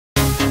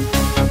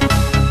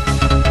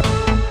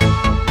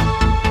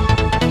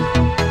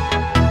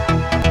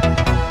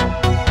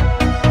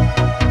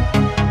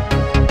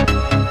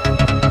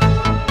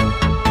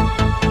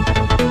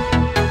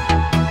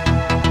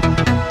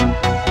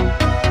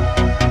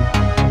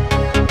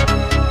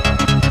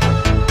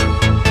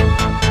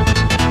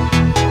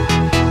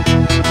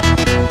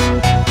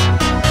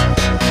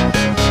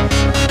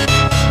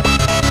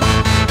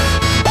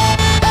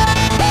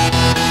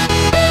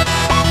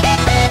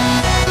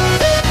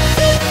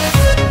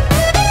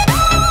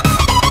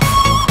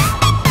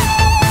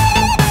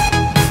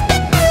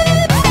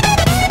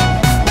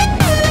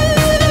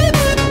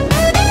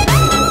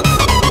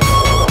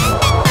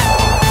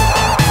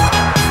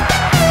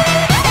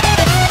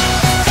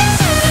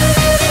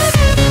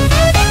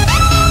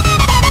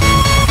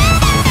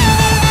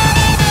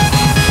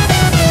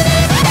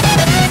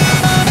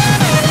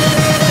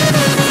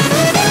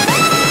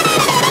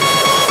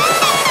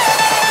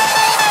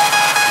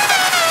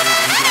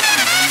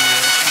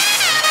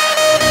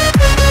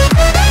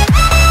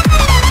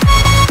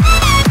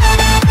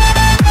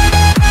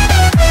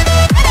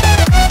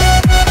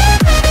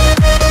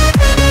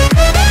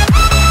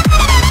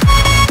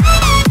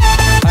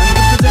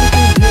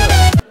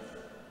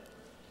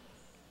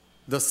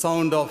the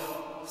sound of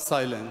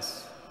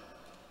silence,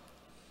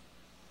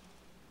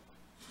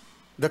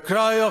 the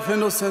cry of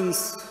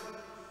innocence,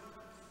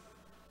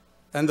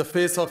 and the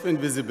face of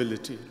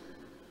invisibility.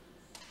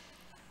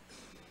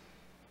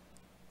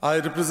 I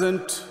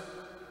represent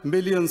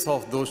millions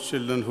of those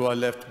children who are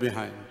left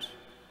behind.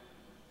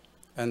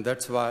 And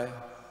that's why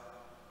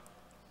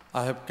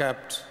I have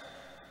kept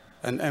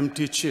an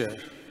empty chair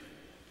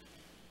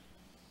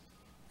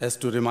as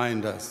a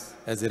reminder.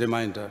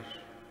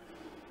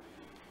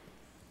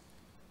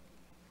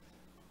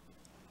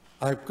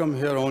 I've come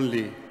here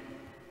only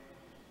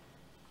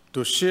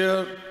to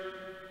share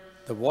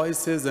the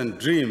voices and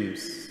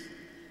dreams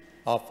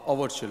of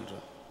our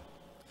children,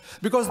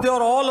 because they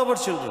are all our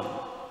children.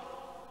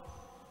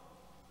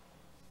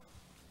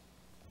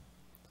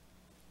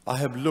 I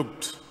have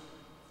looked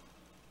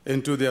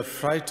into their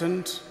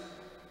frightened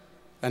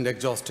and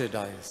exhausted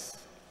eyes.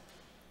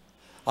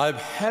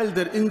 I've held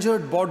their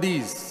injured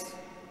bodies,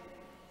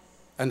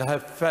 and I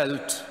have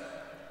felt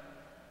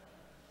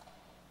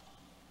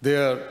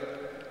their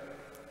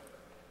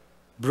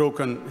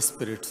broken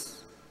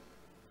spirits.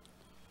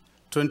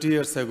 20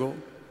 years ago,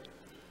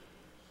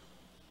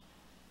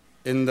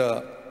 in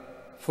the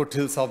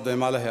foothills of the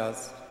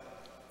Himalayas,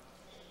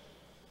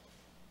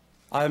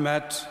 I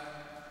met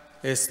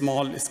a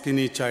small,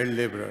 skinny child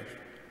laborer.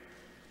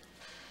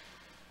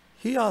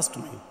 He asked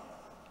me,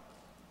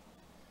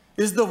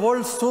 "Is the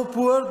world so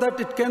poor that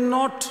it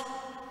cannot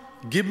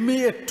give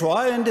me a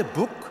toy and a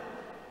book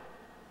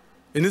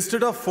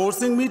instead of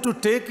forcing me to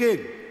take a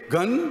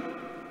gun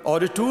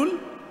or a tool?"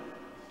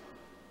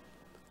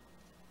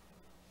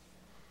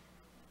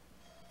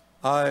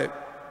 I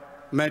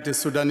met a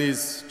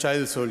Sudanese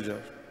child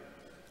soldier.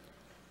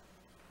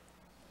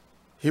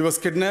 He was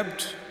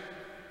kidnapped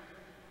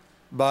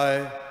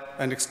by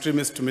an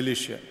extremist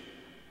militia.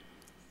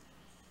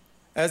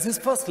 As his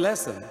first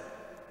lesson,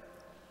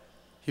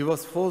 he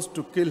was forced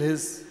to kill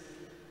his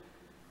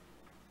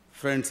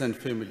friends and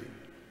family.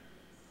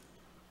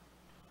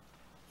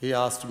 He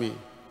asked me,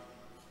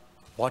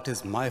 "What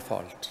is my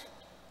fault?"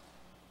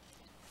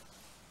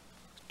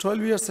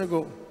 12 years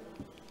ago,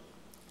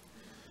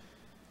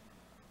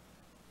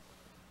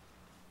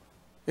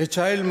 a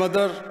child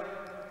mother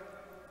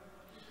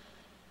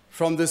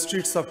from the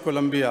streets of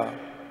Colombia,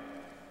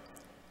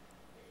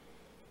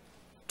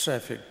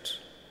 trafficked,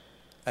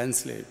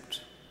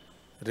 enslaved,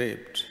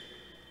 raped,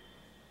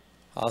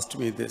 asked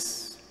me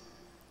this: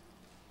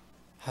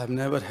 "I have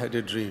never had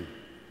a dream.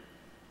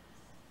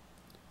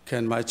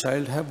 Can my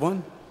child have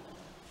one?"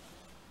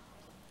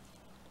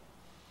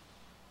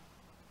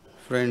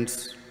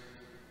 Friends,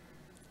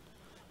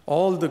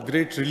 all the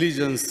great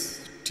religions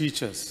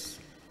teach us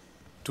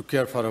to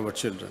care for our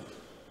children.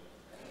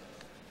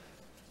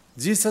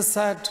 Jesus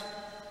said,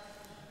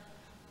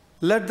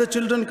 "Let the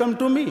children come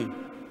to me.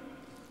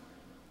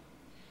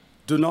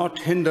 Do not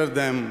hinder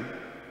them,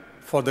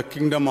 for the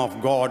kingdom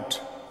of God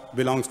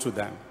belongs to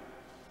them."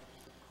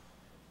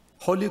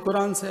 Holy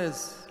Quran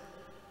says,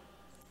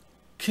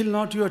 "Kill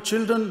not your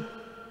children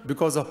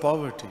because of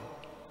poverty."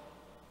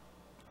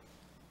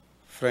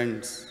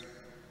 Friends,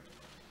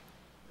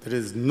 there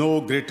is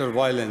no greater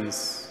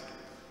violence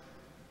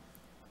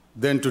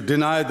than to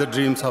deny the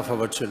dreams of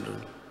our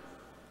children.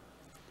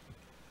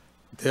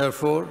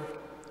 Therefore,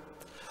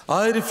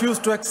 I refuse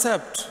to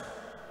accept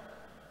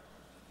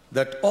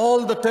that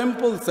all the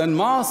temples and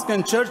mosques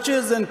and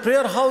churches and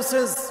prayer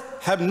houses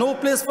have no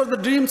place for the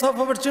dreams of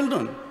our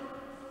children.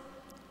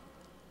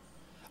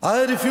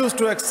 I refuse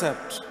to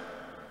accept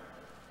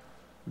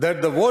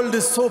that the world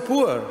is so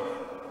poor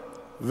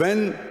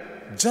when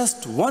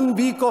just 1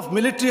 week of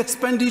military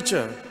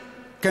expenditure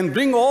can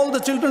bring all the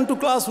children to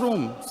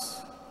classrooms.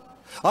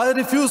 I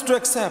refuse to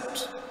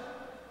accept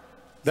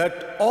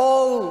that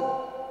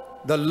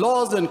all the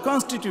laws and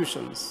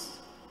constitutions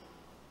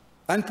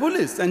and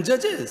police and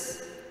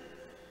judges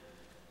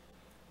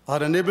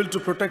are unable to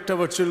protect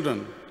our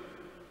children.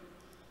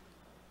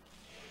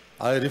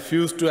 I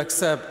refuse to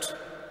accept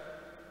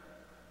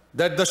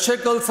that the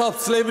shackles of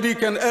slavery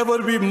can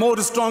ever be more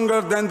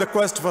stronger than the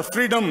quest for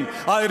freedom.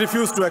 I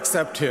refuse to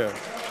accept here.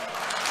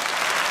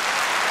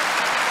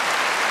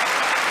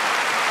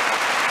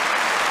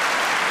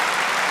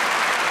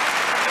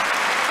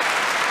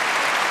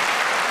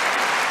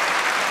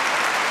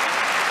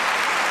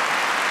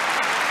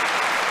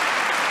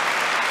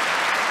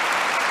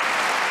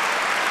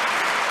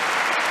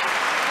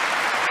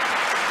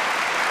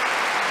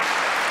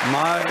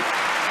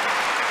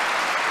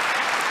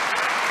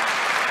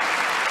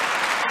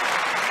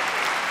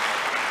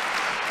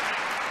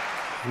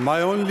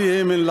 My only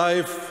aim in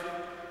life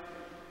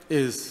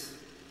is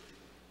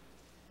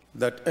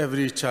that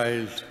every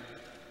child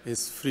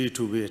is free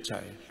to be a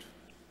child,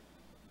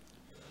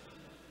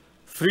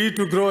 free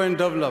to grow and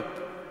develop,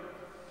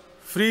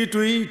 free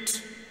to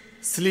eat,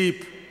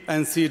 sleep,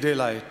 and see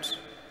daylight,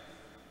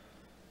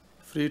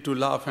 free to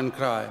laugh and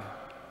cry,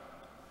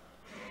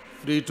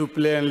 free to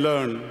play and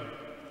learn,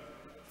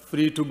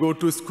 free to go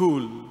to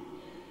school,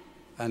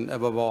 and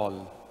above all,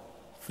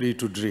 free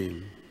to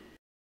dream.